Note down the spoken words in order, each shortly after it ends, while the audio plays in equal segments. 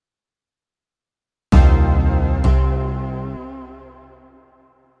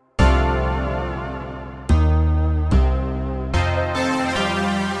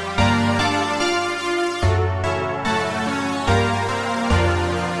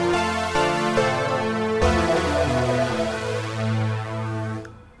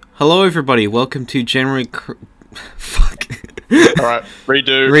Hello, everybody. Welcome to January. Fuck. All right,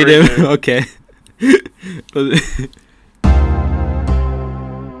 redo. Okay.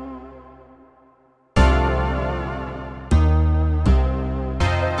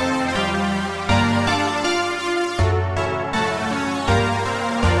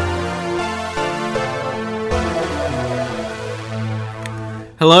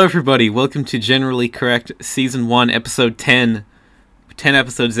 Hello, everybody. Welcome to Generally Correct Season 1, Episode 10. 10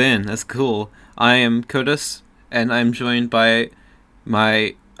 episodes in. That's cool. I am Correst, and I'm joined by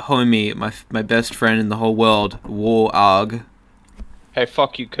my homie, my best friend in the whole world, Warg. Hey,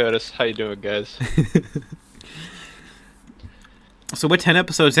 fuck you, Curtis. How you doing, guys? So we're 10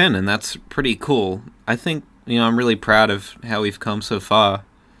 episodes in, and that's pretty cool. I think, I'm really proud of how we've come so far.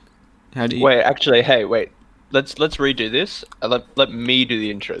 How do you... Wait. Let's redo this. Let me do the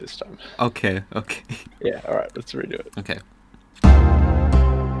intro this time. Okay. Yeah, alright, let's redo it. Okay.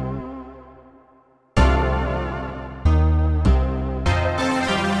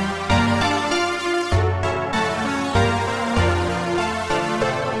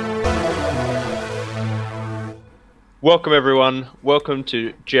 Welcome, everyone. Welcome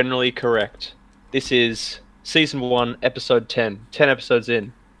to Generally Correct. This is Season 1, Episode 10. 10 episodes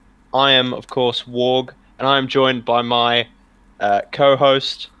in. I am, of course, Warg, and I am joined by my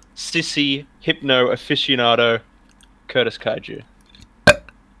co-host, sissy hypno aficionado, Curtis Kaiju.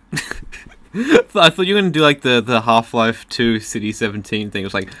 I thought you were going to do like the Half-Life 2 City 17 thing. It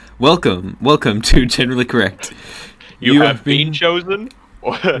was like, welcome to Generally Correct. You have been chosen,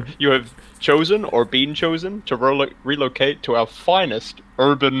 or you have chosen or been chosen to relocate to our finest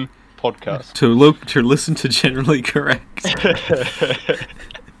urban podcast. To listen to Generally Correct.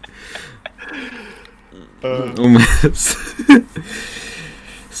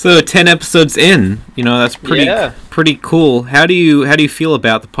 So 10 episodes in, that's pretty cool. How do you feel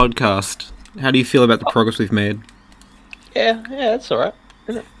about the podcast? How do you feel about the progress we've made? Yeah, it's alright.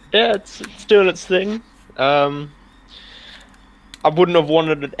 Yeah, it's doing its thing. I wouldn't have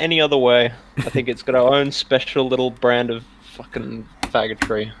wanted it any other way. I think it's got our own special little brand of fucking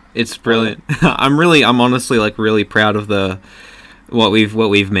faggotry. It's brilliant. I'm honestly like really proud of what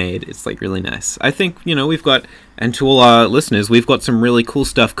we've made. It's like really nice. I think, we've got, and to all our listeners, we've got some really cool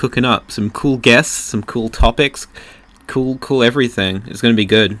stuff cooking up. Some cool guests, some cool topics, cool everything. It's going to be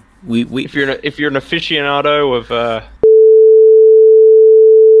good. We if you're an aficionado of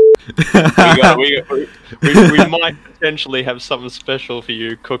we might potentially have something special for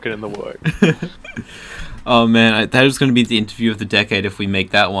you cooking in the work. Oh man, that is going to be the interview of the decade if we make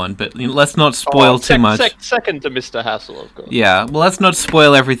that one. But let's not spoil too much. Second to Mr. Hassel, of course. Yeah, well, let's not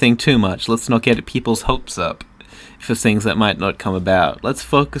spoil everything too much. Let's not get people's hopes up for things that might not come about. Let's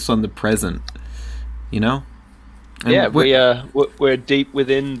focus on the present. And yeah, we're deep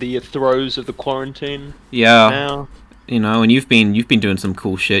within the throes of the quarantine. Yeah. Now. And you've been doing some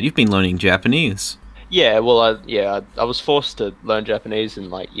cool shit. You've been learning Japanese. Yeah, well, I was forced to learn Japanese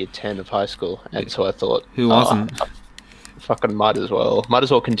in like year 10 of high school, and so I thought, who wasn't? Fucking might as well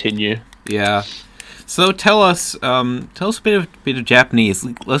continue. Yeah. So tell us a bit of Japanese.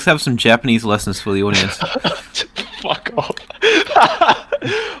 Let's have some Japanese lessons for the audience. Fuck off.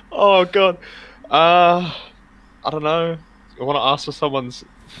 Oh god. I don't know. You want to ask for someone's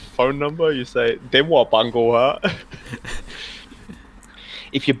phone number? You say, "Denwa bango ha."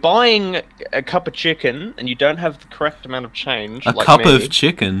 If you're buying a cup of chicken and you don't have the correct amount of change, a cup of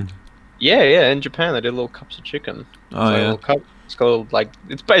chicken. Yeah. In Japan they do little cups of chicken. Oh yeah. It's called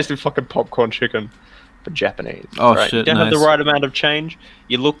it's basically fucking popcorn chicken, but Japanese. Oh right? shit! You don't have the right amount of change.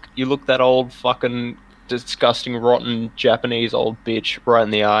 You look that old fucking disgusting rotten Japanese old bitch right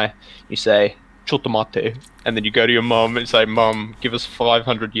in the eye. You say, "Chotomate," and then you go to your mum and say, "Mum, give us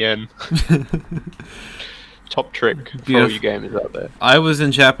 500 yen." Top trick for all you gamers out there. I was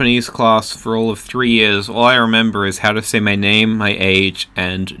in Japanese class for all of 3 years. All I remember is how to say my name, my age,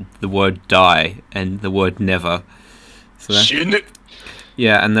 and the word die, and the word never. So Shin.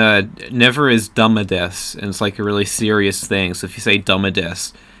 Yeah, and the never is dumades, and it's like a really serious thing. So if you say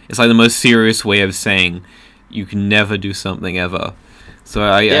dumades, it's like the most serious way of saying you can never do something ever. So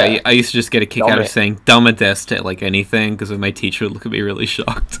I used to just get a kick out of saying dumades to like anything, because my teacher would look at me really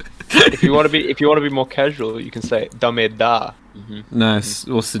shocked. If you want to be more casual, you can say dame da. Mm-hmm. Nice.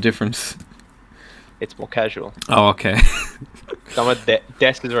 What's the difference? It's more casual. Oh, okay. Dame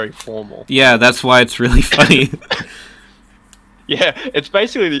des is very formal. Yeah, that's why it's really funny. Yeah, it's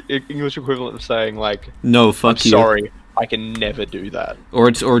basically the English equivalent of saying like, "No, fuck you." Sorry, I can never do that.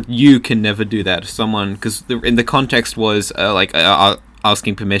 Or you can never do that. Someone, because in the context was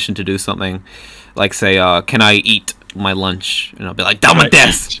asking permission to do something, like say, "Can I eat my lunch?" And I'll be like, "Dame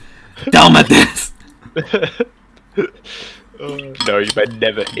des." Dumb this. No, you may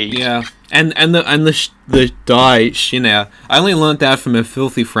never eat. Yeah, and the die Shina. I only learned that from a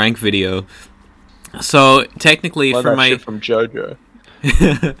Filthy Frank video. So technically, Learn from that my shit from JoJo.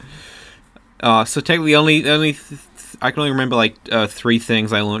 so technically, I can only remember like 3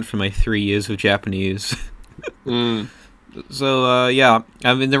 things I learned from my 3 years of Japanese. So yeah,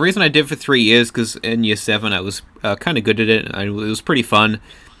 I mean the reason I did for 3 years because in year 7 I was kind of good at it. It was pretty fun.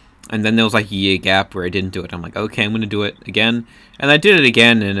 And then there was like a year gap where I didn't do it. I'm like, okay, I'm gonna do it again, and I did it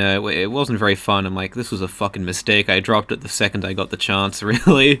again, and it wasn't very fun. I'm like, this was a fucking mistake. I dropped it the second I got the chance,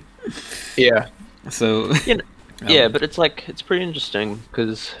 really. Yeah. So. Yeah, but it's like it's pretty interesting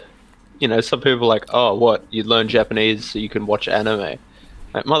because, some people are like, oh, what? You learn Japanese so you can watch anime.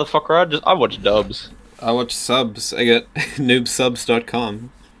 Like, motherfucker, I watch dubs. I watch subs. I get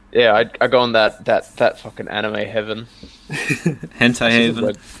noobsubs.com. Yeah, I go on that fucking anime heaven. Hentai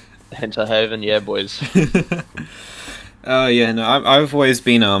haven. Hentai haven, yeah, boys. Yeah, no, I've always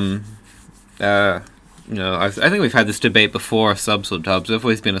been I think we've had this debate before, subs or dubs. I've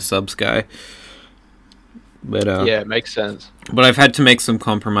always been a subs guy. But yeah, it makes sense. But I've had to make some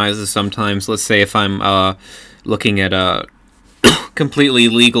compromises sometimes. Let's say if I'm looking at completely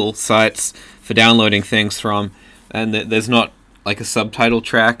legal sites for downloading things from, and there's not like a subtitle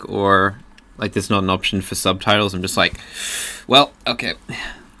track or like there's not an option for subtitles, I'm just like, well, okay.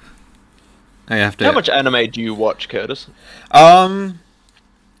 I have to. How much anime do you watch, Curtis? Not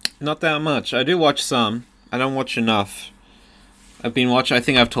that much. I do watch some. I don't watch enough. I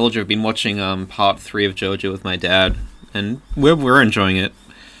think I've told you I've been watching part 3 of JoJo with my dad, and we're enjoying it.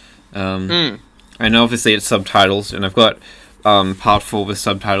 I know obviously it's subtitles, and I've got part 4 with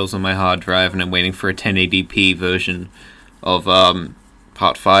subtitles on my hard drive, and I'm waiting for a 1080p version of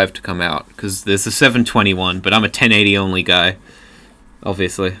part 5 to come out, because there's a 721, but I'm a 1080 only guy,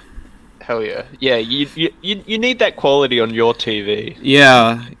 obviously. Hell yeah. Yeah, you need that quality on your TV.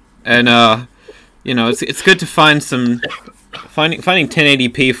 Yeah, and it's good to find some finding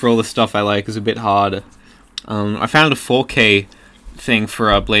 1080p for all the stuff I like is a bit hard. I found a 4K thing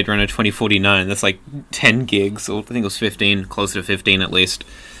for Blade Runner 2049. That's like 10 gigs, or I think it was 15, closer to 15 at least.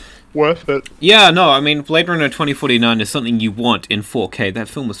 Worth it. Yeah, no, I mean Blade Runner 2049 is something you want in 4K. That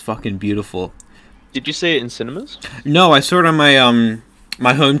film was fucking beautiful. Did you see it in cinemas? No, I saw it on my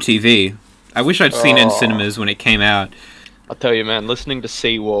home TV. I wish I'd seen it in cinemas when it came out. I'll tell you, man, listening to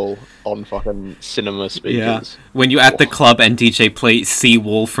Seawall on fucking cinema speakers. Yeah. When you're at the club and DJ plays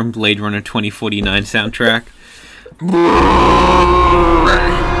Seawall from Blade Runner 2049 soundtrack.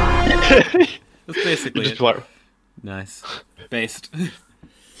 That's basically Just it. like, Nice. Based.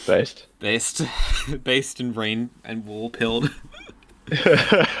 Based and rain and wool pilled.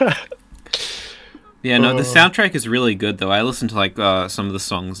 Yeah, no, the soundtrack is really good, though. I listened to, like, some of the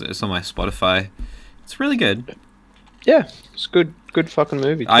songs. It's on my Spotify. It's really good. Yeah, it's good fucking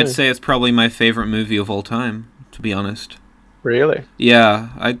movie, too. I'd say it's probably my favorite movie of all time, to be honest. Really? Yeah,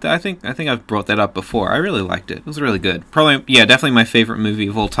 I think I've brought that up before. I really liked it. It was really good. Probably, yeah, definitely my favorite movie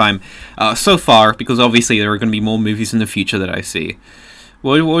of all time so far, because obviously there are going to be more movies in the future that I see.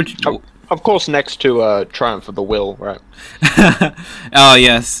 What would you... Of course, next to Triumph of the Will, right? Oh,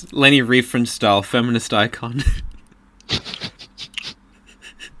 yes. Leni Riefenstahl, feminist icon.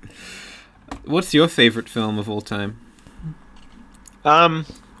 What's your favorite film of all time?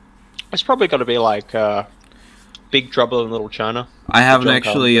 It's probably got to be like Big Trouble in Little China. I haven't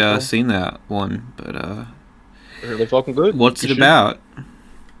actually seen that one, but really fucking good. What's it about?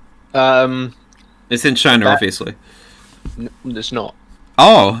 It's in China, obviously. It's not.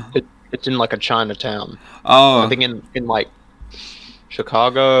 Oh. It's in like a Chinatown. Oh. I think in like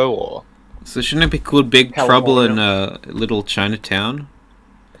Chicago or. So shouldn't it be called Big California. Trouble in Little Chinatown?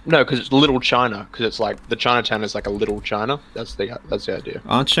 No, because it's Little China. Because it's like the Chinatown is like a little China. That's the idea.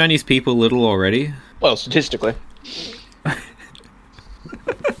 Aren't Chinese people little already? Well, statistically.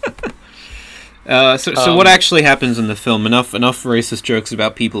 So what actually happens in the film? Enough racist jokes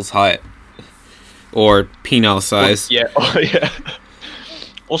about people's height or penile size. Yeah. Oh, yeah.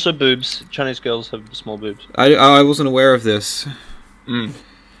 Also, boobs. Chinese girls have small boobs. I wasn't aware of this.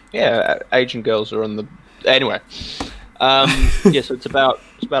 Yeah, Asian girls are on the. Anyway, yeah. So it's about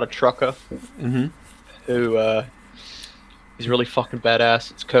a trucker who is really fucking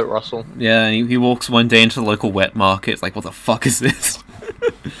badass. It's Kurt Russell. Yeah, and he walks one day into the local wet market. It's like, what the fuck is this?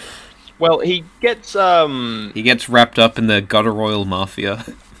 Well, he gets wrapped up in the gutter oil mafia.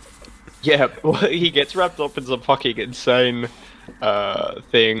 Yeah, well, he gets wrapped up in some fucking insane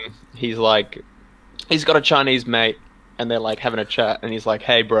thing. He's got a Chinese mate, and they're like having a chat, and he's like,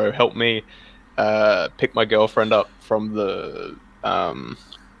 "Hey, bro, help me pick my girlfriend up from the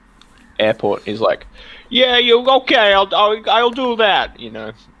airport. He's like, "Yeah, you okay? I'll do that," you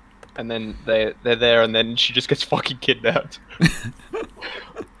know. And then they're there, and then she just gets fucking kidnapped.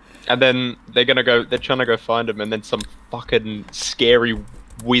 And then they're trying to go find him, and then some fucking scary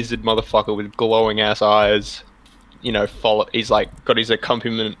wizard motherfucker with glowing ass eyes, you know, he's like got his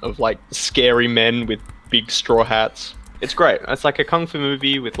accompaniment of like scary men with big straw hats. It's great. It's like a kung fu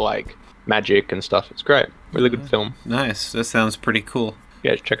movie with like magic and stuff. It's great. Really good film. Nice. That sounds pretty cool.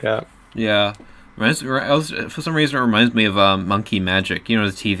 Yeah, check it out. Yeah. For some reason, it reminds me of Monkey Magic. You know,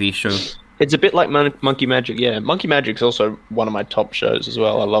 the TV show. It's a bit like Monkey Magic, yeah. Monkey Magic's also one of my top shows as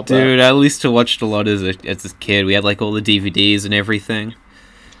well. I love that. Dude, I used to watch it a lot as a kid. We had like all the DVDs and everything.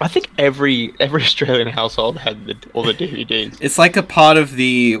 I think every Australian household had all the DVDs. It's like a part of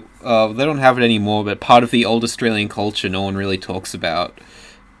the... they don't have it anymore, but part of the old Australian culture no one really talks about.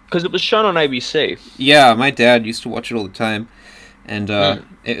 Because it was shown on ABC. Yeah, my dad used to watch it all the time. And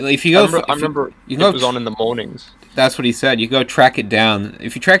if you go... I remember it was on in the mornings. That's what he said. You go track it down.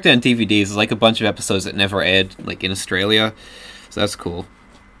 If you track down DVDs, there's like a bunch of episodes that never aired, like in Australia. So that's cool.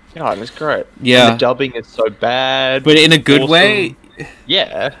 Yeah, it's great. Yeah. And the dubbing is so bad. But in a good way.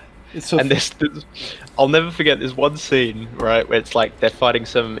 Yeah. It's so I'll never forget this one scene, right, where it's like they're fighting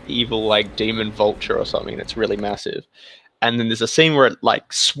some evil like demon vulture or something, and it's really massive. And then there's a scene where it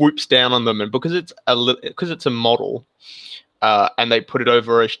like swoops down on them, and because it's a model, and they put it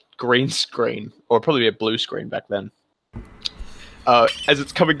over a green screen, or probably a blue screen back then. As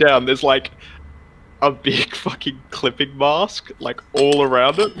it's coming down, there's like a big fucking clipping mask like all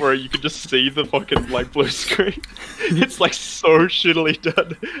around it, where you can just see the fucking like blue screen. It's like so shittily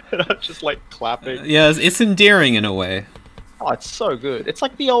done, and I'm just like clapping. Yeah, it's endearing in a way. Oh, it's so good. It's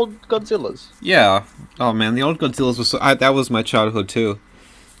like the old Godzillas. Yeah. Oh man, the old Godzillas was that was my childhood too.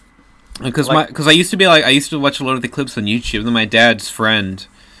 Because I used to watch a lot of the clips on YouTube. Then my dad's friend,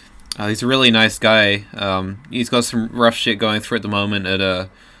 he's a really nice guy. He's got some rough shit going through at the moment at a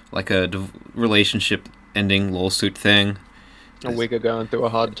relationship ending lawsuit thing. A wigger going through a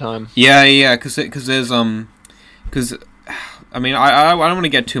hard time. Yeah, because there's I mean, I don't want to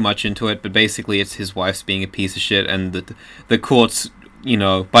get too much into it, but basically it's his wife's being a piece of shit, and the courts, you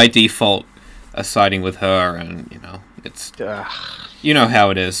know, by default are siding with her, and, you know, it's... you know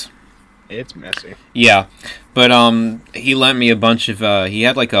how it is. It's messy. Yeah, but he lent me a bunch of... he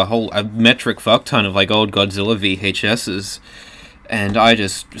had like a metric fuck ton of like old Godzilla VHSs, and I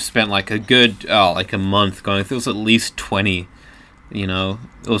just spent like a good, like a month going through. It was at least 20, you know.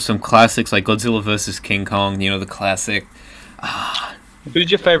 There was some classics like Godzilla vs. King Kong, you know, the classic...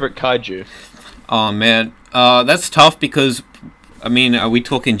 Who's your favorite kaiju? Oh man, that's tough because, I mean, are we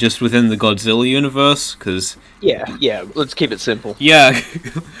talking just within the Godzilla universe? Because yeah, let's keep it simple. Yeah,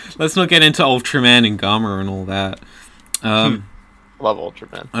 let's not get into Ultraman and Gamma and all that. Love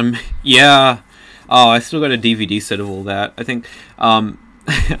Ultraman. Yeah. Oh, I still got a DVD set of all that. I think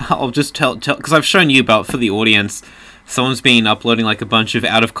I'll just tell because I've shown you about for the audience. Someone's been uploading like a bunch of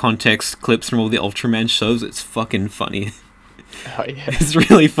out of context clips from all the Ultraman shows. It's fucking funny. Oh yeah, it's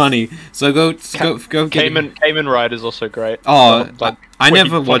really funny. So go. Kamen Rider is also great. Oh, I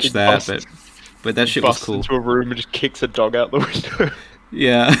never watched that, but that shit was cool. Into a room and just kicks a dog out the window.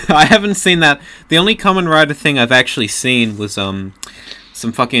 Yeah, I haven't seen that. The only Kamen Rider thing I've actually seen was some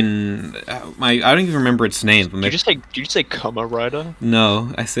fucking I don't even remember its name. But Did you say Kamen Rider?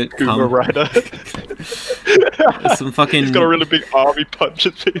 No, I said Kamen Rider. Some fucking. He's got a really big army punch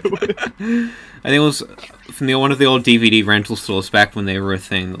at people. I think it was from one of the old DVD rental stores back when they were a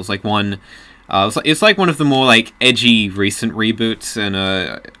thing. It was like one. It's like one of the more like edgy recent reboots, and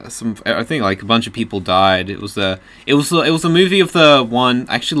I think like a bunch of people died. It was a movie of the one.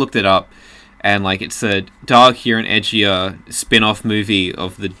 I actually looked it up, and like it's a darker and edgier spin-off movie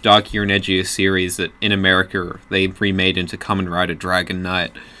of the darker and edgier series that in America they remade into Kamen Rider Dragon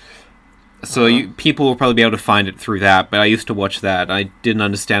Knight. So people will probably be able to find it through that, but I used to watch that. I didn't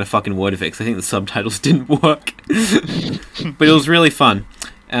understand a fucking word of it because I think the subtitles didn't work. But it was really fun.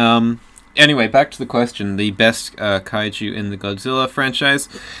 Anyway, back to the question. The best kaiju in the Godzilla franchise.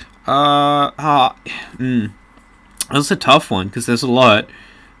 That's a tough one because there's a lot.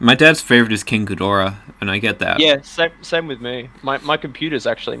 My dad's favorite is King Ghidorah, and I get that. Yeah, same with me. My computer's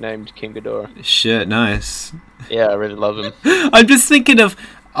actually named King Ghidorah. Shit, nice. Yeah, I really love him. I'm just thinking of...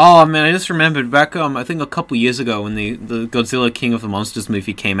 Oh man, I just remembered back I think a couple years ago when the Godzilla King of the Monsters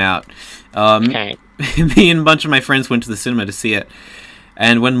movie came out. Me and a bunch of my friends went to the cinema to see it.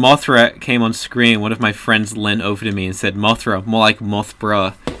 And when Mothra came on screen, one of my friends leant over to me and said, "Mothra, more like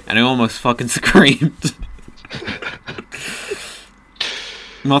Mothbra," and I almost fucking screamed.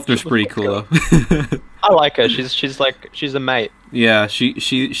 Mothra's pretty cool though. I like her. She's a mate. Yeah,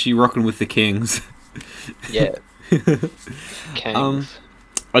 she rocking with the kings. Yeah. Kings.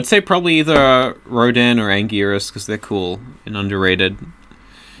 I'd say probably either Rodan or Anguirus because they're cool and underrated.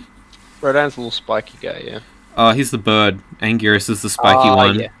 Rodan's a little spiky guy, yeah. He's the bird. Anguirus is the spiky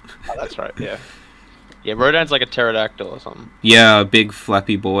one. Yeah. Oh, that's right, yeah. Yeah, Rodan's like a pterodactyl or something. Yeah, a big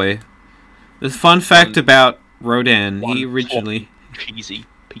flappy boy. There's a fun fact about Rodan. He originally... cheesy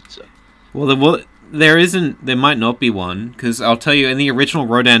pizza. Well, there might not be one, because I'll tell you, in the original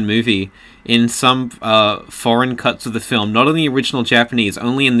Rodan movie, in some foreign cuts of the film, not in the original Japanese,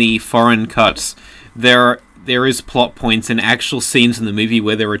 only in the foreign cuts, there is plot points in actual scenes in the movie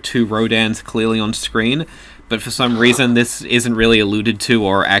where there are two Rodans clearly on screen, but for some reason this isn't really alluded to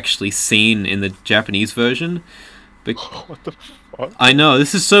or actually seen in the Japanese version. But what the fuck? I know,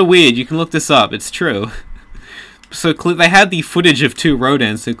 this is so weird, you can look this up, it's true. So they had the footage of two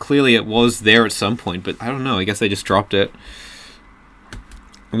Rodans, so clearly it was there at some point, but I don't know, I guess they just dropped it.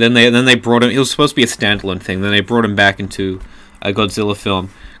 And then they brought him, it was supposed to be a standalone thing, then they brought him back into a Godzilla film.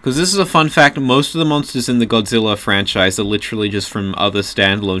 Because this is a fun fact, most of the monsters in the Godzilla franchise are literally just from other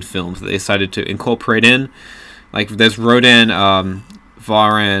standalone films that they decided to incorporate in. Like, there's Rodan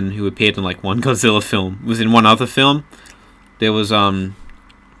Varan, who appeared in, like, one Godzilla film, was in one other film. There was,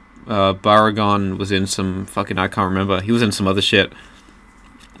 Baragon was in some fucking, I can't remember, he was in some other shit.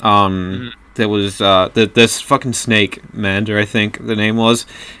 There was, this fucking snake, Mander, I think the name was,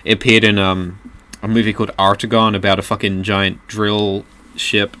 it appeared in, a movie called Artagon about a fucking giant drill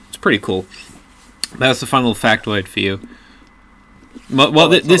ship. It's pretty cool. That's a fun little factoid for you.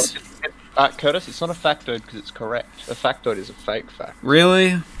 Curtis, it's not a factoid because it's correct. A factoid is a fake fact.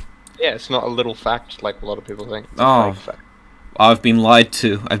 Really? Yeah, it's not a little fact like a lot of people think. It's a fake fact. I've been lied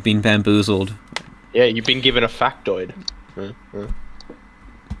to. I've been bamboozled. Yeah, you've been given a factoid.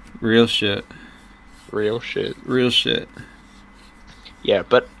 Real shit. Real shit. Real shit. Yeah,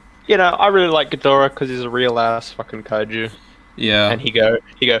 but, you know, I really like Ghidorah because he's a real ass fucking kaiju. Yeah. And he go, wada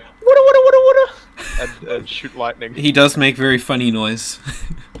wada wada wada, and shoot lightning. He does make very funny noise.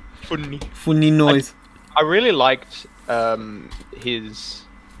 Funny noise. I really liked his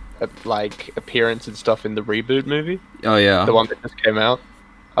appearance and stuff in the reboot movie. Oh yeah. The one that just came out.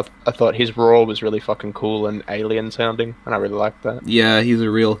 I thought his roar was really fucking cool and alien sounding, and I really liked that. Yeah, he's a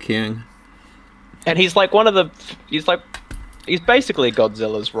real king. And he's like he's basically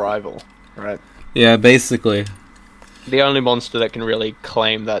Godzilla's rival, right? Yeah, basically. The only monster that can really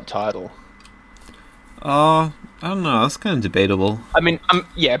claim that title. I don't know, that's kind of debatable. I mean,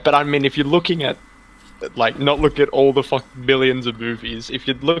 but I mean, if you're looking at, like, not look at all the fucking millions of movies, if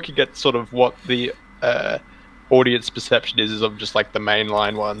you're looking at sort of what the audience perception is of just, like, the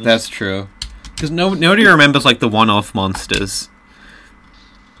mainline ones. That's true. Because nobody remembers, like, the one-off monsters.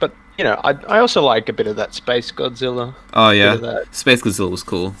 But, you know, I also like a bit of that Space Godzilla. Oh, yeah. Space Godzilla was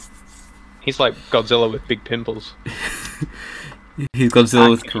cool. He's like Godzilla with big pimples. He's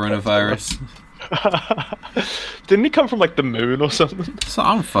Godzilla with coronavirus. Didn't he come from, like, the moon or something? So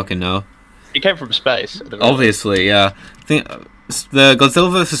I don't fucking know. He came from space. Obviously, yeah. I think the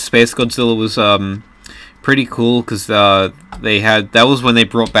Godzilla vs. Space Godzilla was pretty cool because that was when they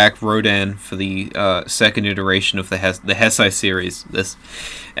brought back Rodan for the second iteration of the Heisei series.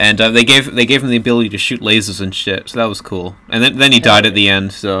 And they gave him the ability to shoot lasers and shit. So that was cool. And then he died at the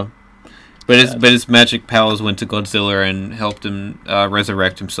end. So. But his magic powers went to Godzilla and helped him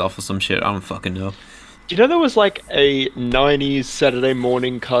resurrect himself or some shit. I don't fucking know. Do you know there was like a 90s Saturday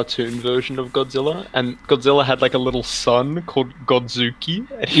morning cartoon version of Godzilla? And Godzilla had like a little son called Godzuki?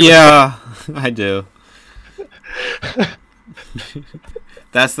 Yeah, I do.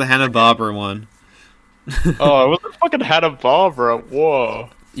 That's the Hanna-Barbera one. Oh, it was a fucking Hanna-Barbera. Whoa.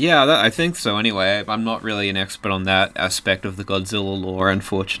 Yeah, I think so anyway. I'm not really an expert on that aspect of the Godzilla lore,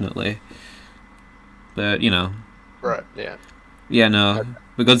 unfortunately. But, you know. Right, yeah. Yeah, no.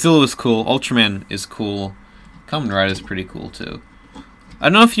 But Godzilla was cool. Ultraman is cool. Kamen Rider is pretty cool, too. I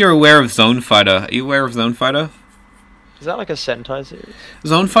don't know if you're aware of Zone Fighter. Are you aware of Zone Fighter? Is that like a Sentai series?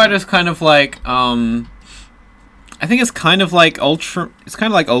 Zone Fighter is kind of like, I think it's kind of like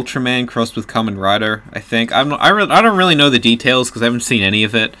Ultraman crossed with Kamen Rider, I think. I don't really know the details because I haven't seen any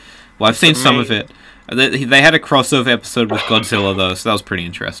of it. Well, I've seen some of it. They had a crossover episode with Godzilla, though, so that was pretty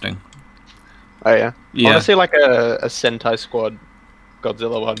interesting. Oh, yeah? Yeah. I want to see like a Sentai Squad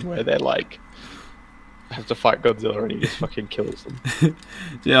Godzilla one where they're like have to fight Godzilla and he just fucking kills them.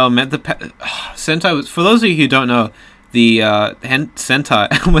 Yeah, man, Sentai was, for those of you who don't know, the Sentai,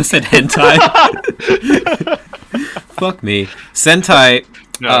 I almost said hentai. Fuck me. Sentai,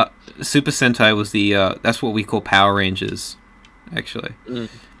 No. Super Sentai was the, that's what we call Power Rangers. actually. Mm.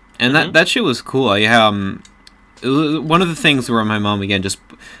 And that shit was cool. It was one of the things where my mom again just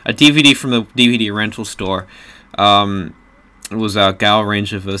a DVD from the DVD rental store. It was Gal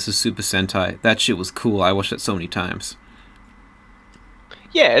Ranger versus Super Sentai. That shit was cool. I watched that so many times.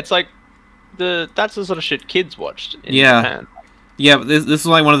 Yeah, it's like that's the sort of shit kids watched in Yeah. Japan. Yeah, but this is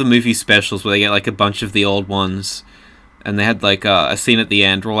like one of the movie specials where they get like a bunch of the old ones, and they had like a scene at the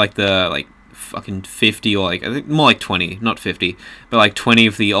end where like the like fucking 50 or like I think more like 20, not 50, but like 20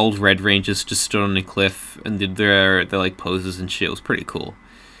 of the old Red Rangers just stood on a cliff and did their like poses and shit. It was pretty cool.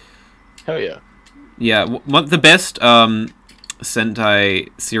 Hell yeah. Yeah, the best Sentai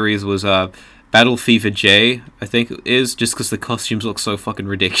series was Battle Fever J, I think it is, just because the costumes look so fucking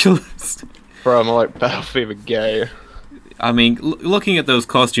ridiculous. Bro, I'm like Battle Fever gay. I mean, looking at those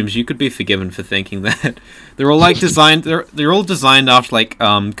costumes, you could be forgiven for thinking that. They're all like designed. They're all designed after like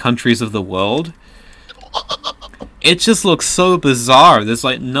countries of the world. It just looks so bizarre. There's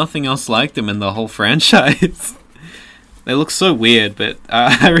like nothing else like them in the whole franchise. They look so weird, but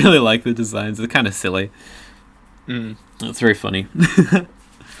I really like the designs. They're kind of silly. It's very funny.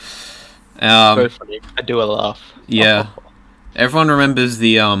 Very funny. I do a laugh. Yeah, everyone remembers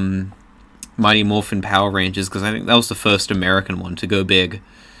the Mighty Morphin Power Rangers because I think that was the first American one to go big.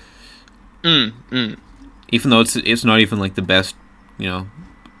 Even though it's not even like the best,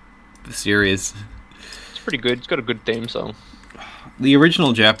 series. It's pretty good. It's got a good theme song. The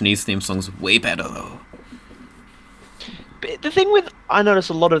original Japanese theme song's way better though. But the thing with I notice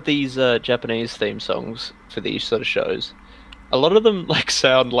a lot of these Japanese theme songs for these sort of shows, a lot of them like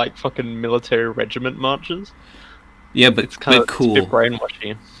sound like fucking military regiment marches. Yeah, but it's kind of cool. It's a bit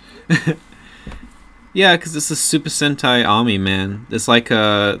brainwashy. Yeah, because it's a Super Sentai army, man. They're like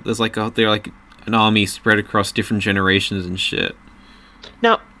an army spread across different generations and shit.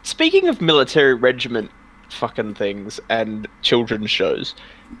 Now, speaking of military regiment fucking things and children's shows,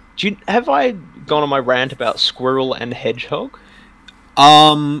 have I gone on my rant about Squirrel and Hedgehog?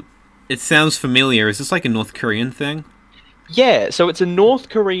 It sounds familiar. Is this like a North Korean thing? Yeah, so it's a North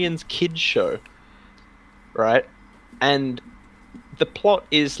Korean's kids show, right? And the plot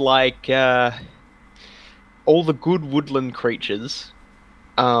is like all the good woodland creatures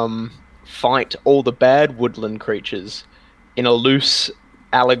fight all the bad woodland creatures in a loose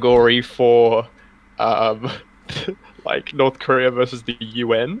allegory for like North Korea versus the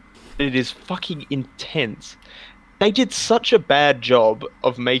UN. It is fucking intense. They did such a bad job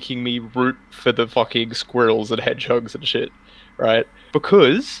of making me root for the fucking squirrels and hedgehogs and shit, right?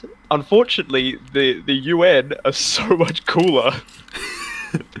 Because unfortunately the UN are so much cooler.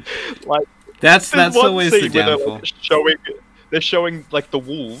 Like that's always the downfall. They're showing like the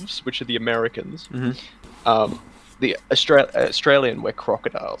wolves, which are the Americans. Mm-hmm. The Australian were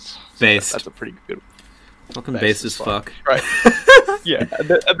crocodiles. So Based. That's a pretty good one. Fucking based as fuck. Right. Yeah, and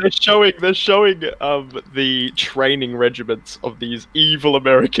they're showing the training regiments of these evil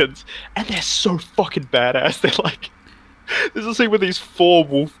Americans, and they're so fucking badass. They're like, there's a scene where these 4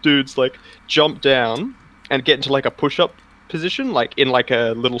 wolf dudes like jump down and get into like a push-up position, like in like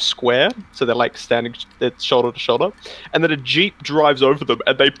a little square, so they're like standing shoulder to shoulder, and then a jeep drives over them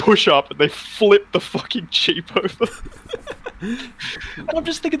and they push up and they flip the fucking jeep over. And I'm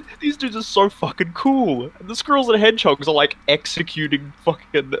just thinking, these dudes are so fucking cool, and the squirrels and hedgehogs are like executing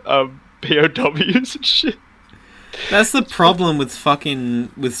fucking POWs and shit. That's the problem with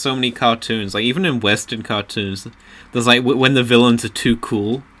so many cartoons. Like even in Western cartoons, there's like when the villains are too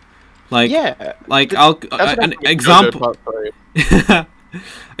cool. Like, yeah, like an example.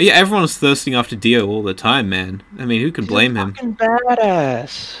 Yeah, everyone's thirsting after Dio all the time, man. I mean, who can blame him? Fucking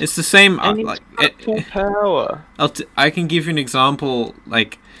badass. It's the same. And he's got full power. I can give you an example,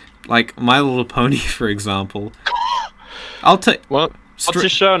 like My Little Pony, for example. I'll tell. What? What's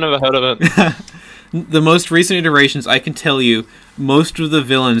this show? I never heard of it. The most recent iterations, I can tell you, most of the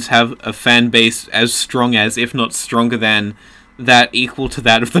villains have a fan base as strong as, if not stronger than, that equal to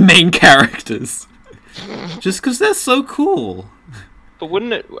that of the main characters. Just because they're so cool. But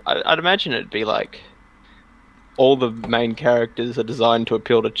wouldn't it... I'd imagine it'd be like... all the main characters are designed to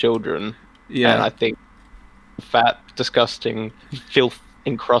appeal to children. Yeah. And I think fat, disgusting,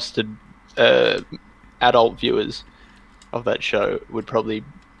 filth-encrusted adult viewers of that show would probably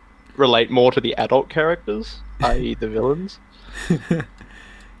relate more to the adult characters, i.e. the villains.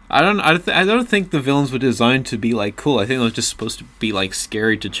 I don't think the villains were designed to be like cool. I think they were just supposed to be like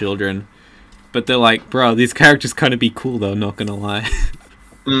scary to children. But they're like, bro, these characters kind of be cool though. Not gonna lie.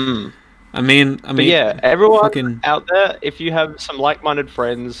 I mean, but yeah, everyone out there, if you have some like-minded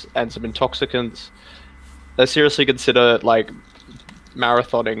friends and some intoxicants, seriously consider like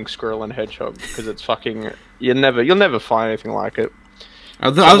marathoning Squirrel and Hedgehog because it's fucking. You'll never find anything like it. I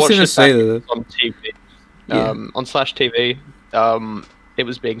was gonna say that on TV, on Slash TV. It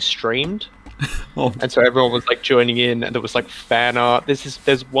was being streamed, and so everyone was like joining in, and there was like fan art.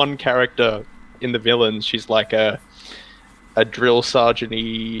 There's one character in the villains. She's like a drill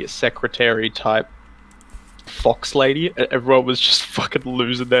sergeant-y secretary type fox lady. Everyone was just fucking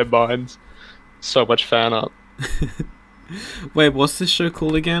losing their minds. So much fan art. Wait, what's this show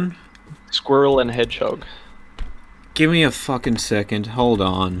called again? Squirrel and Hedgehog. Give me a fucking second. Hold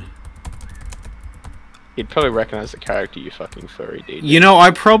on. You'd probably recognize the character, you fucking furry dude. You know,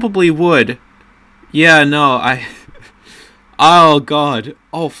 I probably would. Yeah, no, Oh, God.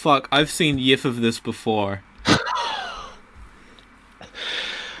 Oh, fuck. I've seen GIF of this before.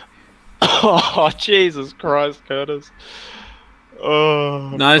 Oh, Jesus Christ, Curtis.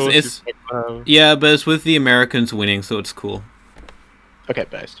 Oh, no, it's yeah, but it's with the Americans winning, so it's cool. Okay,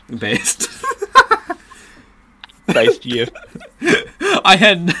 based. Based GIF. I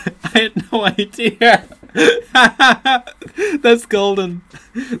had no idea. That's golden.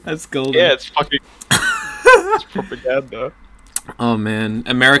 That's golden. Yeah, it's fucking. It's propaganda. Oh man,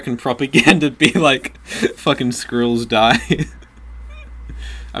 American propaganda'd be like, fucking squirrels die.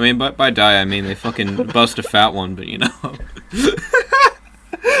 I mean, by die I mean they fucking bust a fat one, but you know.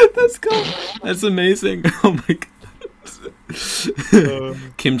 That's cool. That's amazing. Oh my god.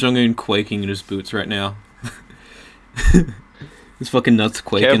 Kim Jong-un quaking in his boots right now. His fucking nuts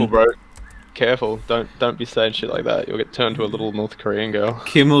quaking. Careful, bro. Careful. Don't be saying shit like that. You'll get turned to a little North Korean girl.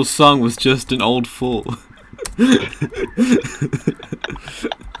 Kim Il-sung was just an old fool.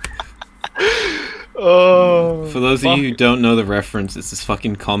 Oh, for those of you who don't know the reference, it's this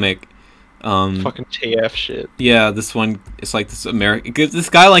fucking comic. Fucking TF shit. Yeah, this one, it's like this American. This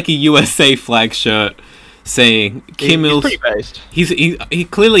guy like a USA flag shirt saying Kim Il. He's pretty based. He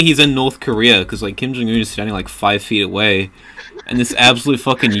clearly he's in North Korea because like Kim Jong Un is standing like 5 feet away, and this absolute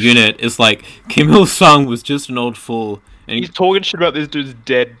fucking unit is like Kim Il Sung was just an old fool. And he's talking shit about this dude's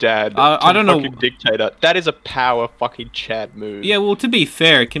dead dad. I don't know. Dictator. That is a power fucking Chad move. Yeah, well, to be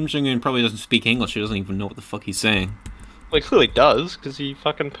fair, Kim Jong Un probably doesn't speak English. He doesn't even know what the fuck he's saying. Well, he clearly does because he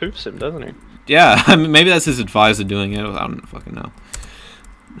fucking poops him, doesn't he? Yeah, I mean, maybe that's his advisor doing it. I don't fucking know.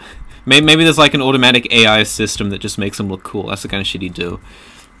 Maybe there's like an automatic AI system that just makes him look cool. That's the kind of shit he'd do.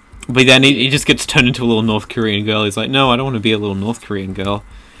 But then he just gets turned into a little North Korean girl. He's like, no, I don't want to be a little North Korean girl.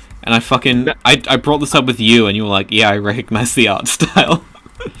 And I brought this up with you, and you were like, yeah, I recognize the art style.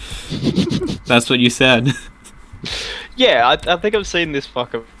 That's what you said. Yeah, I think I've seen this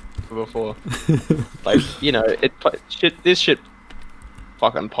fucker before. Like, you know, this shit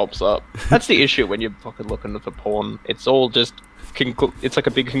fucking pops up. That's the issue when you're fucking looking for porn. It's all just, it's like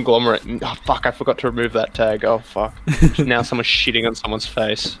a big conglomerate. And, oh, fuck, I forgot to remove that tag. Oh, fuck. Now someone's shitting on someone's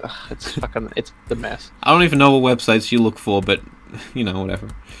face. Ugh, it's the mess. I don't even know what websites you look for, but, you know, whatever.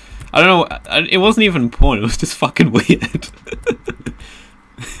 I don't know. It wasn't even porn. It was just fucking weird.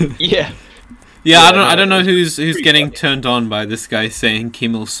 Yeah. Yeah, I don't know who's getting funny. Turned on by this guy saying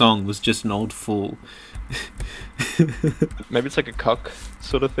Kim Il-sung was just an old fool. Maybe it's like a cuck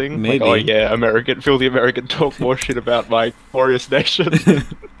sort of thing. Maybe. Like, oh yeah, feel the American talk more shit about my glorious nation.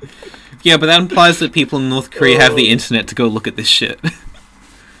 Yeah, but that implies that people in North Korea have the internet to go look at this shit.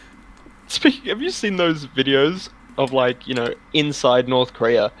 Speaking, have you seen those videos of like, you know, inside North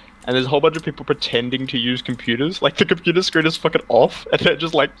Korea? And there's a whole bunch of people pretending to use computers. Like, the computer screen is fucking off, and they're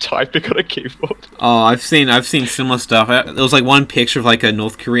just, like, typing on a keyboard. Oh, I've seen similar stuff. There was, like, one picture of, like, a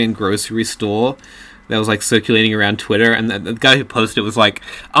North Korean grocery store that was, like, circulating around Twitter, and the guy who posted it was, like,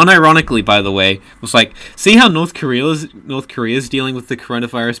 unironically, by the way, was like, see how North Korea's dealing with the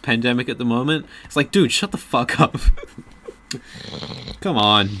coronavirus pandemic at the moment? It's like, dude, shut the fuck up. Come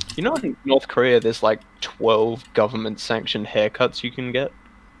on. You know, I think North Korea, there's, like, 12 government-sanctioned haircuts you can get.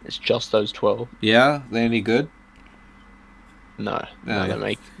 It's just those 12. Yeah? They any good? No,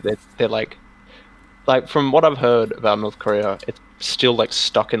 they're like from what I've heard about North Korea, it's still like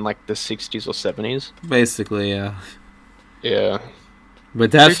stuck in like the 60s or 70s. Basically, yeah. Yeah.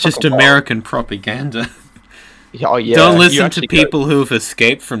 But that's just American propaganda. Oh yeah. Don't listen to people who've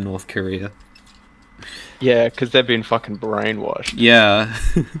escaped from North Korea. Yeah, because they've been fucking brainwashed. Yeah.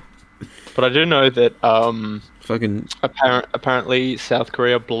 But I do know that fucking apparently South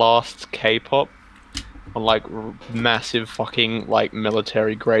Korea blasts K-pop on like massive fucking like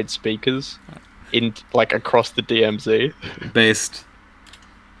military grade speakers in like across the DMZ. Based.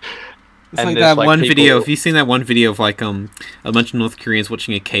 It's like that like one video. Have you seen that one video of like a bunch of North Koreans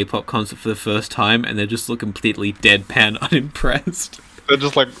watching a K-pop concert for the first time, and they just look completely deadpan, unimpressed? They're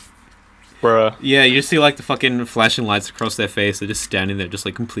just like, bruh. Yeah, you just see like the fucking flashing lights across their face. They're just standing there, just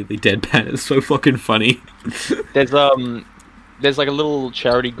like completely deadpan. It's so fucking funny. There's like a little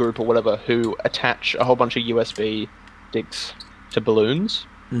charity group or whatever who attach a whole bunch of USB sticks to balloons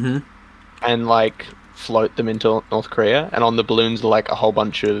and like float them into North Korea, and on the balloons are like a whole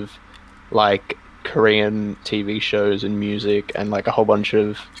bunch of like Korean TV shows and music and like a whole bunch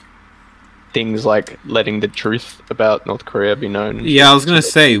of things like letting the truth about North Korea be known. Yeah, I was gonna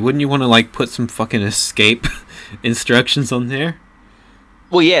say, wouldn't you want to like put some fucking escape instructions on there?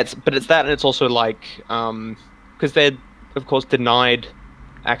 Well, yeah, it's that, and it's also like because they're of course denied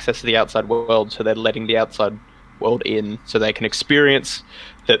access to the outside world, so they're letting the outside world in so they can experience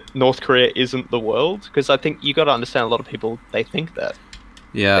that North Korea isn't the world. Because I think you got to understand, a lot of people, they think that.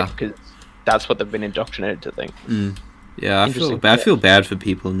 Yeah. Because that's what they've been indoctrinated to think. Yeah, I feel bad for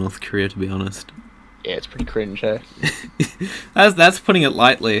people in North Korea, to be honest. Yeah, it's pretty cringe, eh? That's putting it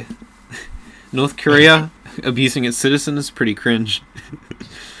lightly. North Korea abusing its citizens is pretty cringe.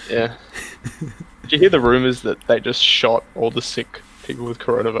 Yeah. Did you hear the rumors that they just shot all the sick people with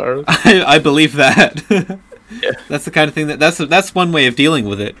coronavirus? I believe that. Yeah. That's the kind of thing that's one way of dealing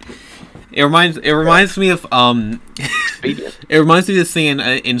with it. It reminds me of it reminds me of this thing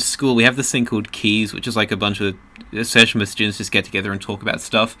in school. We have this thing called Keys, which is like a bunch of session with students just get together and talk about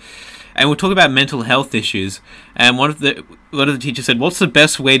stuff. And we'll talk about mental health issues. And one of the teachers said, "What's the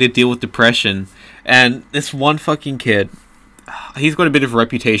best way to deal with depression?" And this one fucking kid, he's got a bit of a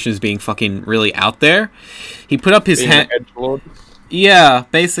reputation as being fucking really out there. He put up his hand. Yeah,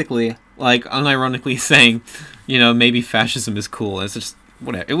 basically, like unironically saying, maybe fascism is cool. It's just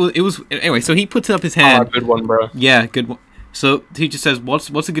whatever. It was anyway. So he puts up his hand. Oh, good one, bro. Yeah, good one. So the teacher says,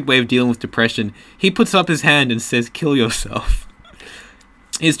 "What's a good way of dealing with depression?" He puts up his hand and says, "Kill yourself."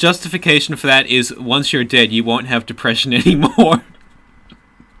 His justification for that is, once you're dead, you won't have depression anymore.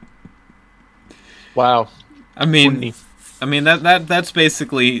 Wow. I mean that's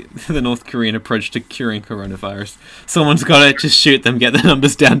basically the North Korean approach to curing coronavirus. Someone's got to just shoot them, get the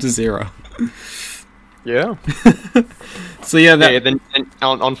numbers down to 0. Yeah. So yeah, then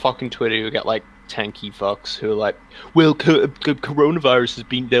on fucking Twitter you get like tanky fucks who are like, well, coronavirus has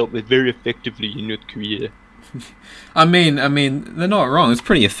been dealt with very effectively in North Korea. I mean, they're not wrong. It's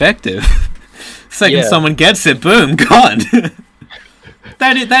pretty effective. Second someone gets it, boom, gone.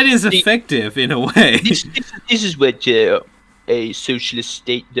 That is effective in a way. This is what a socialist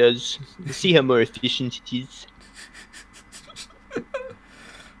state does. See how more efficient it is.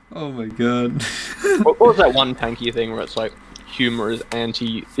 Oh my god. What was that one tanky thing where it's like humor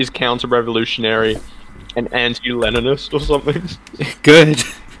is counter-revolutionary and anti-Leninist or something? Good.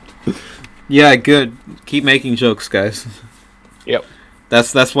 Yeah, good. Keep making jokes, guys. Yep.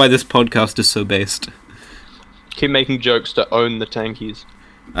 That's why this podcast is so based. Keep making jokes to own the tankies.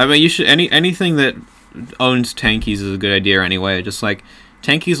 I mean, you should anything that owns tankies is a good idea anyway. Just like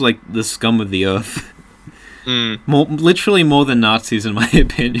tankies, like the scum of the earth. Literally more than Nazis, in my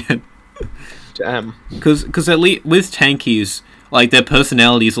opinion. Damn. Because at least with tankies, like their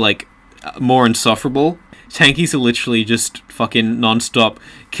personalities are like more insufferable. Tankies are literally just fucking non-stop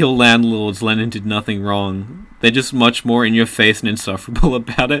kill landlords. Lenin did nothing wrong. They're just much more in your face and insufferable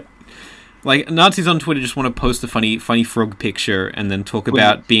about it. Like, Nazis on Twitter just want to post a funny frog picture and then talk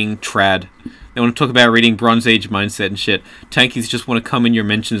about being trad. They want to talk about reading Bronze Age mindset and shit. Tankies just want to come in your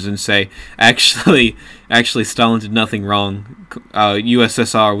mentions and say, actually, Stalin did nothing wrong.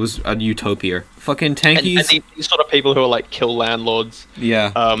 USSR was a utopia. Fucking tankies. And these sort of people who are like kill landlords.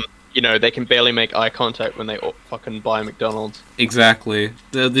 Yeah. They can barely make eye contact when they fucking buy McDonald's. Exactly.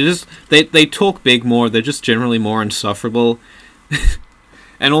 They talk big more. They're just generally more insufferable.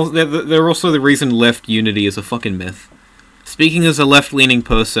 And also, they're also the reason left unity is a fucking myth. Speaking as a left-leaning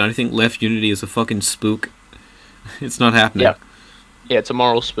person, I think left unity is a fucking spook. It's not happening. Yeah, it's a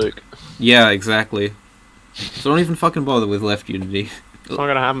moral spook. Yeah, exactly. So don't even fucking bother with left unity. It's not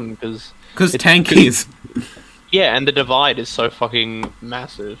gonna happen because tankies. Yeah, and the divide is so fucking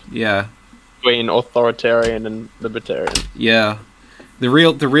massive. Yeah. Between authoritarian and libertarian. Yeah. The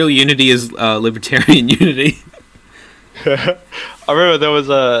real unity is libertarian unity. I remember there was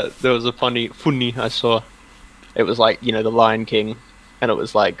a funny I saw. It was like, the Lion King, and it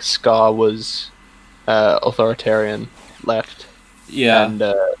was like Scar was authoritarian left. Yeah. And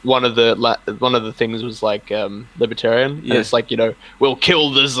one of the things was like libertarian. Yeah. And it's like, we'll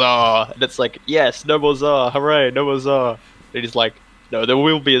kill the Tsar. And it's like, yes, no more Tsar, hooray, no more Tsar. And he's like, no, there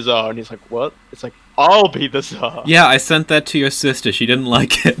will be a Tsar. And he's like, what? It's like, I'll be the Tsar. Yeah, I sent that to your sister. She didn't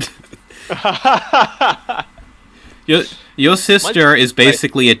like it. Your sister is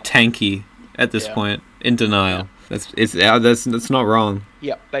basically a tanky at this point, in denial. That's not wrong.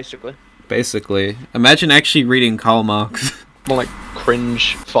 Yeah, basically. Basically. Imagine actually reading Karl Marx. More like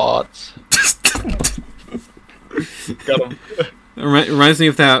cringe farts. Got him. It reminds me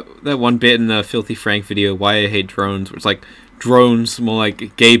of that one bit in the Filthy Frank video, Why I Hate Drones, where it's like, drones, more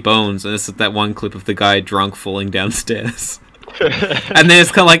like gay bones, and it's that one clip of the guy drunk falling downstairs. And then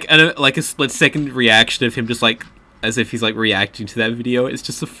it's kind of like a split-second reaction of him just like, as if he's like reacting to that video. It's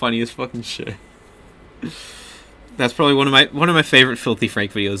just the funniest fucking shit. That's probably one of my favorite Filthy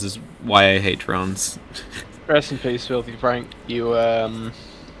Frank videos is Why I Hate Drones. Rest in peace, Filthy Frank. You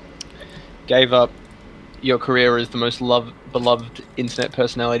gave up your career as the most beloved internet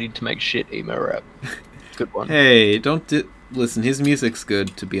personality to make shit emo rap. Good one. Hey, listen, his music's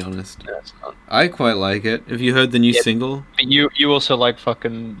good, to be honest. No, it's not. I quite like it. Have you heard the new single? But you also like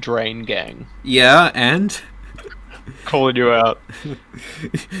fucking Drain Gang. Yeah, and? Calling you out.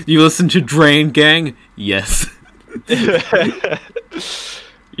 You listen to Drain Gang? Yes.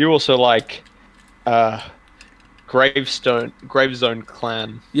 You also like Gravezone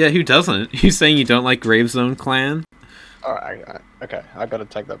Clan. Yeah, who doesn't? You saying you don't like Gravezone Clan? Alright, okay, I gotta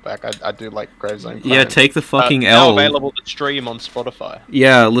take that back. I do like Gravezone Clan. Yeah, take the fucking now L. available to stream on Spotify.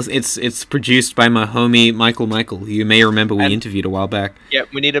 Yeah, it's produced by my homie Michael, who you may remember we interviewed a while back. Yeah,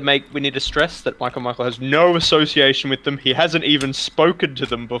 we need to stress that Michael has no association with them. He hasn't even spoken to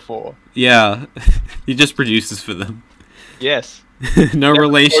them before. Yeah, he just produces for them. Yes. No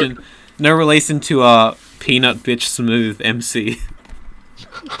relation to Peanut Bitch Smooth MC.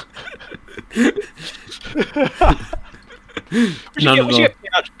 We should get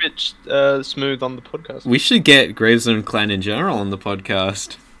Peanut Bitch Smooth on the podcast. We should get Gravezone Clan in general on the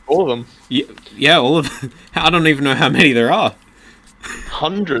podcast. All of them. Yeah, all of them. I don't even know how many there are.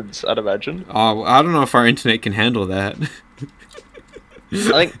 Hundreds, I'd imagine. Oh, I don't know if our internet can handle that.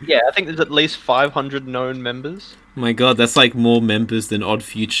 I think there's at least 500 known members. My god, that's like more members than Odd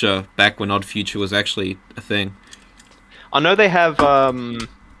Future, back when Odd Future was actually a thing. I know they have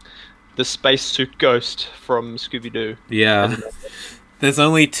the spacesuit ghost from Scooby-Doo. Yeah. There's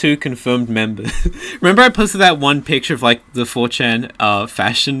only 2 confirmed members. Remember I posted that one picture of like the 4chan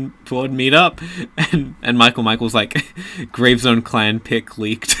fashion board meetup? And Michael was like, Gravezone Clan pic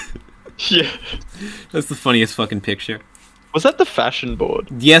leaked. Yeah. That's the funniest fucking picture. Was that the fashion board?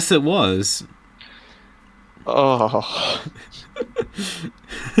 Yes, it was. Oh.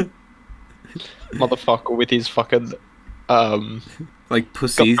 Motherfucker with his fucking like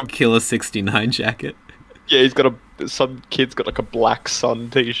Pussy Killer 69 jacket. Yeah, he's got some kid's got like a Black Sun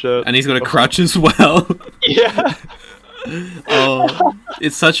t-shirt. And he's got a crutch as well. Yeah. Oh,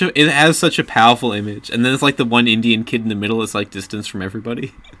 it has such a powerful image. And then there's like the one Indian kid in the middle that's like distance from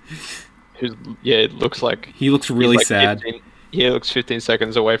everybody. It looks like he looks really like sad. He looks 15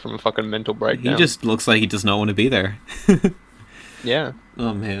 seconds away from a fucking mental breakdown. He just looks like he does not want to be there. Yeah.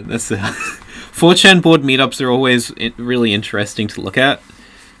 Oh man, that's 4chan board meetups are always really interesting to look at.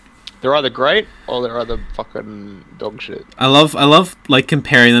 They're either great or they're either fucking dog shit. I love like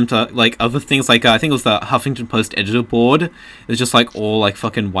comparing them to like other things. Like I think it was the Huffington Post editor board. It's just like all like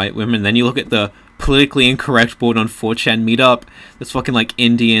fucking white women. And then you look at the politically incorrect board on 4chan meetup. There's fucking like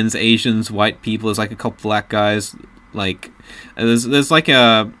Indians, Asians, white people. There's like a couple black guys. Like there's like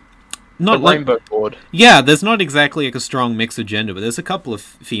a not the like rainbow board. Yeah, there's not exactly like a strong mix of gender, but there's a couple of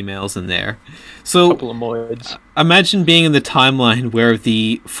females in there. So a couple of moids. Imagine being in the timeline where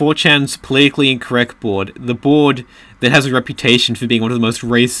the 4chan's politically incorrect board, the board that has a reputation for being one of the most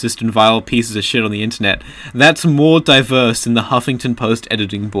racist and vile pieces of shit on the internet, that's more diverse than the Huffington Post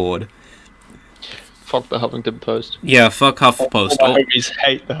editing board. Fuck the Huffington Post. Yeah, fuck HuffPost. All my homies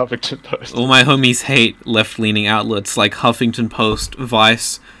hate the Huffington Post. All my homies hate left-leaning outlets like Huffington Post,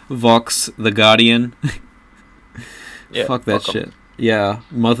 Vice, Vox, The Guardian. Yeah, fuck that shit. Yeah,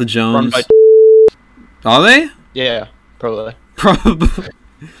 Mother Jones. Run by... Are they? Yeah, probably. Probably.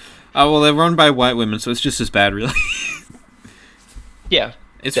 Oh, well, they're run by white women, so it's just as bad, really. Yeah.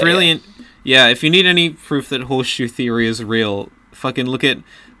 It's really... Yeah, if you need any proof that horseshoe theory is real, fucking look at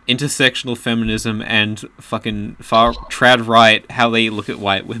intersectional feminism and fucking far trad right, how they look at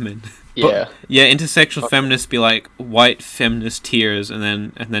white women. Yeah. But, yeah, intersectional feminists be like white feminist tears, and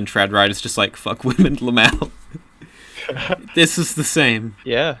then trad right is just like fuck women, Lamau. This is the same.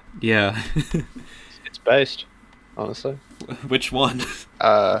 Yeah. Yeah. It's based, honestly. Which one?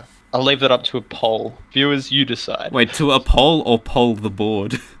 I'll leave that up to a poll. Viewers, you decide. Wait, to a poll or poll the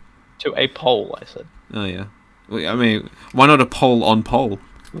board? To a poll, I said. Oh yeah. Wait, I mean, why not a poll on poll?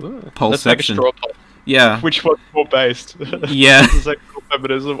 Ooh. Poll Let's section. make a straw poll. Yeah. Which one's more based? Yeah. Intersectional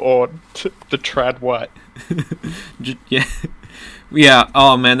feminism or the trad white? Yeah. Yeah.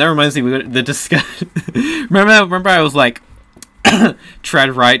 Oh man, that reminds me. We got the discussion. Remember I was like,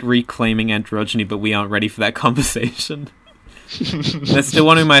 Trad right reclaiming androgyny, but we aren't ready for that conversation. That's still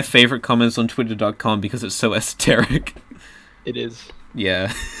one of my favorite comments on Twitter.com because it's so esoteric. It is.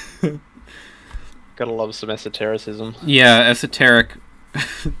 Yeah. Gotta love some esotericism. Yeah, esoteric.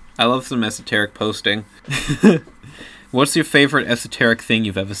 I love some esoteric posting. What's your favorite esoteric thing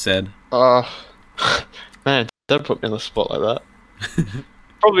you've ever said? Man, don't put me on the spot like that.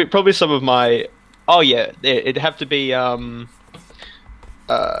 Probably some of my. Oh yeah, it'd have to be. Let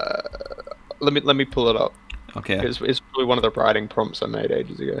me pull it up. Okay. It's probably one of the writing prompts I made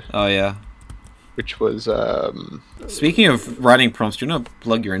ages ago. Oh yeah. Which was. Speaking of writing prompts, do you want to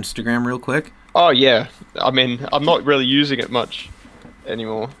plug your Instagram real quick? Oh yeah, I mean I'm not really using it much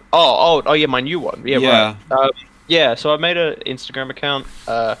anymore. Oh yeah, my new one. Yeah. Right. Yeah. So I made an Instagram account.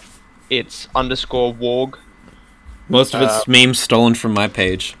 It's _warg. Most of it's memes stolen from my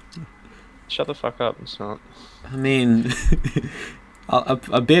page. Shut the fuck up, it's not. I mean,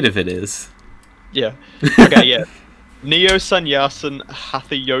 a bit of it is. Yeah. Okay, yeah. Neo-Sannyasin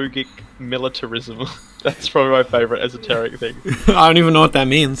Hatha Yogic Militarism. That's probably my favourite esoteric thing. I don't even know what that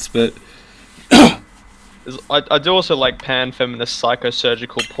means, but... I do also like pan-feminist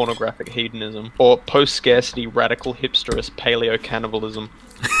psychosurgical pornographic hedonism, or post-scarcity radical hipsterist paleo-cannibalism.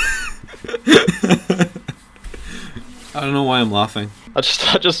 I don't know why I'm laughing. I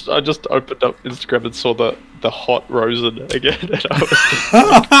just opened up Instagram and saw the hot Rosen again, and I was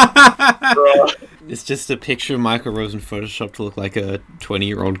just It's just a picture of Michael Rosen photoshopped to look like a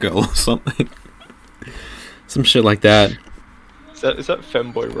 20-year-old girl or something. Some shit like that. Is that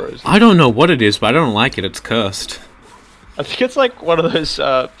Femboy Rosen? I don't know what it is, but I don't like it. It's cursed. I think it's like one of those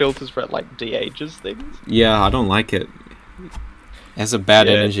filters where it like de-ages things. Yeah, I don't like it. It has a bad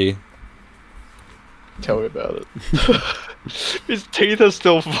energy. Tell me about it. His teeth are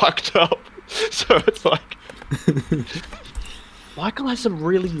still fucked up, so it's like Michael has some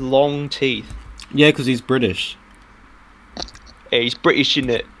really long teeth. Yeah, because he's British. Yeah, he's British, isn't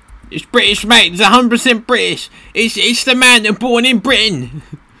it? It's British, mate. It's 100% British. It's the man that born in Britain.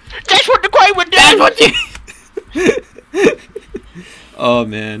 That's what the Queen would do. That's what Oh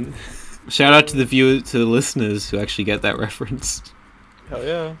man! Shout out to the listeners who actually get that reference. Hell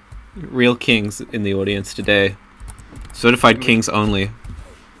yeah! Real kings in the audience today. Certified kings only.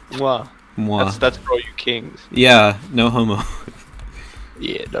 Mwah. Mwah. That's for all you kings. Yeah, no homo.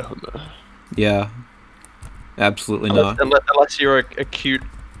 Yeah, no homo. Yeah, absolutely not. Unless you're a cute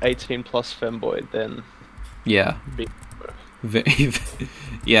 18+ femboy, then yeah.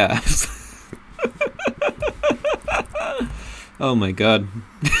 Yeah. Oh my god.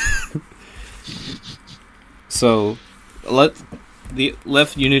 So, the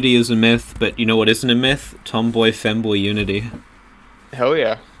left unity is a myth, but you know what isn't a myth? Tomboy femboy unity. Hell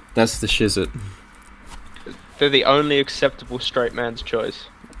yeah. That's the shizit. They're the only acceptable straight man's choice.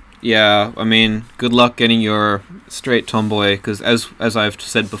 Yeah, I mean, good luck getting your straight tomboy, because as I've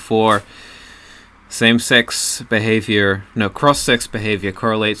said before, cross-sex behavior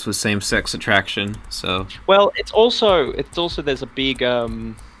correlates with same-sex attraction, so... Well, it's also there's a big,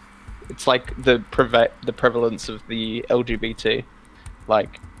 it's like the prevalence of the LGBT,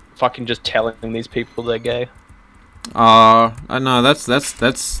 like, fucking just telling these people they're gay. I know, that's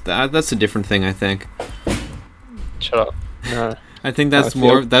a different thing, I think. Shut up. No. I think that's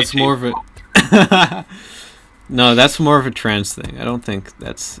more of a... No, that's more of a trans thing. I don't think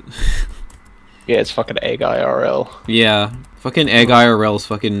that's... Yeah, it's fucking egg IRL. Yeah, fucking egg IRL is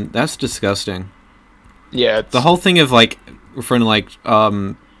fucking... That's disgusting. Yeah, it's... The whole thing of, like, referring to, like,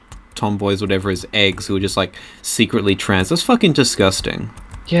 tomboys, whatever, as eggs who are just, like, secretly trans. That's fucking disgusting.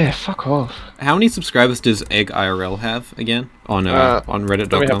 Yeah, fuck off. How many subscribers does egg IRL have, again? On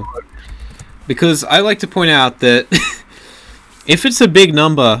Reddit.com? Because I like to point out that... If it's a big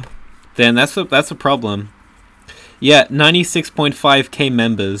number, then that's a problem. Yeah, 96.5k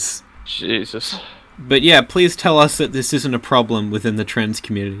members. Jesus. But yeah, please tell us that this isn't a problem within the trans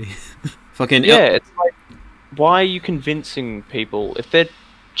community. Fucking yeah, it's like, why are you convincing people? If they're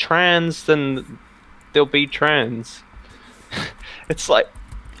trans, then they'll be trans. It's like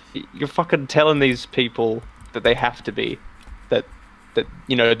you're fucking telling these people that they have to be. That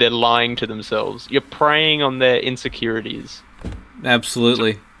you know they're lying to themselves. You're preying on their insecurities.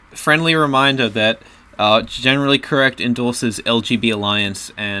 Absolutely. Friendly reminder that Generally Correct endorses LGB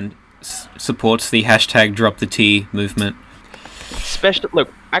Alliance and supports the hashtag Drop the T movement.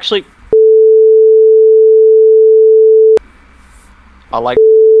 Look, actually, I like.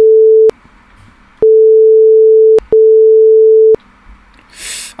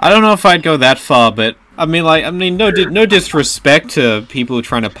 I don't know if I'd go that far, but I mean, no disrespect to people who are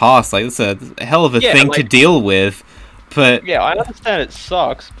trying to pass. Like, it's a hell of a thing to deal with. But Yeah, I understand it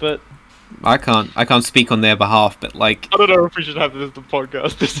sucks, but I can't speak on their behalf. But like, I don't know if we should have this as the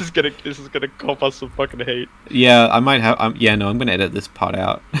podcast. This is gonna cop us some fucking hate. yeah, I might have. Yeah, no, I'm gonna edit this part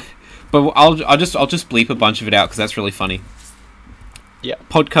out. But I'll just bleep a bunch of it out because that's really funny. Yeah.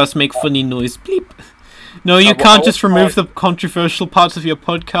 Podcasts make funny noise. Bleep. No, you can't just remove the controversial parts of your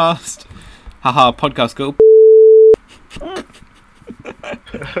podcast. Haha, podcast go.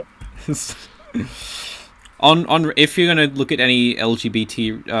 on if you're gonna look at any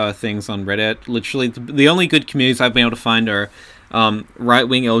LGBT things on Reddit, literally the only good communities I've been able to find are right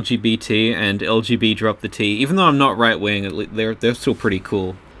wing LGBT and LGB drop the T. Even though I'm not right wing, they're still pretty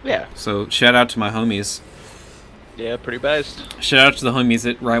cool. Yeah. So shout out to my homies. Yeah, pretty based. Shout out to the homies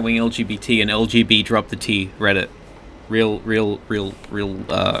at right wing LGBT and LGB drop the T Reddit. Real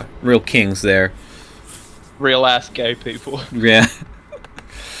kings there. Real ass gay people. Yeah.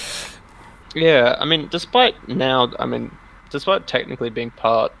 Yeah, I mean, despite technically being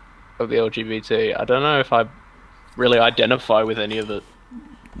part of the LGBT, I don't know if I really identify with any of it.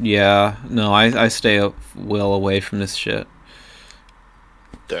 Yeah, no, I stay well away from this shit.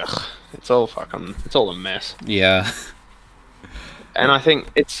 Ugh, it's all a mess. Yeah. And I think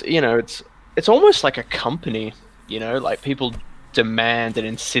it's almost like a company, like people demand and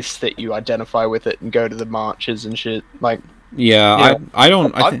insist that you identify with it and go to the marches and shit. Like, yeah,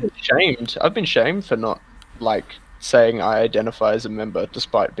 I've been shamed. I've been shamed for not like saying I identify as a member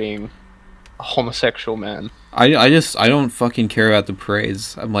despite being a homosexual man. I don't fucking care about the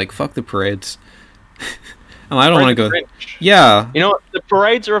parades. I'm like, fuck the parades. And I don't want to go. Cringe. Yeah. You know what? The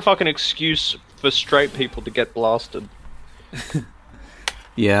parades are a fucking excuse for straight people to get blasted.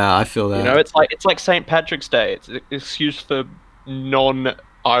 Yeah, I feel that. It's like St. Patrick's Day. It's an excuse for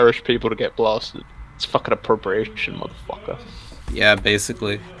non-Irish people to get blasted. It's fucking appropriation, motherfucker. Yeah,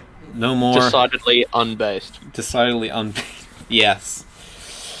 basically. No more. Decidedly unbased. Yes.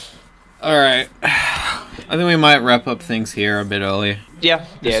 Alright. I think we might wrap up things here a bit early. Yeah,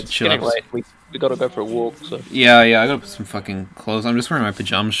 it's chill getting out. late. We gotta go for a walk, so... Yeah, I gotta put some fucking clothes. I'm just wearing my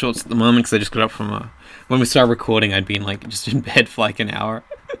pajama shorts at the moment because I just got up from when we started recording, I'd been like just in bed for like an hour.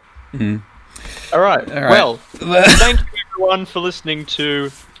 Alright, well, thank you everyone for listening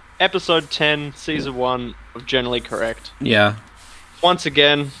to episode 10, season 1 of Generally Correct. Yeah. Once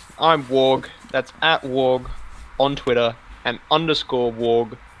again, I'm Warg. That's at Warg on Twitter and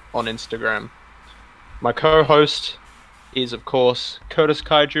 _Warg on Instagram. My co-host is, of course, Curtis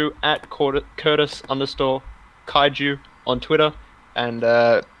Kaiju at Curtis_Kaiju on Twitter. And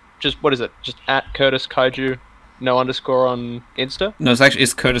just at Curtis Kaiju, no underscore on Insta? No,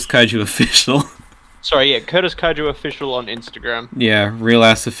 it's Curtis Kaiju official. Sorry, yeah, Curtis Kaiju official on Instagram. Yeah, real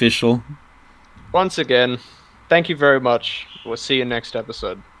ass official. Once again, thank you very much. We'll see you next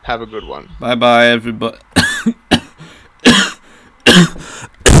episode. Have a good one. Bye bye, everybody.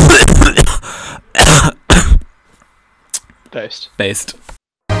 Based. Based.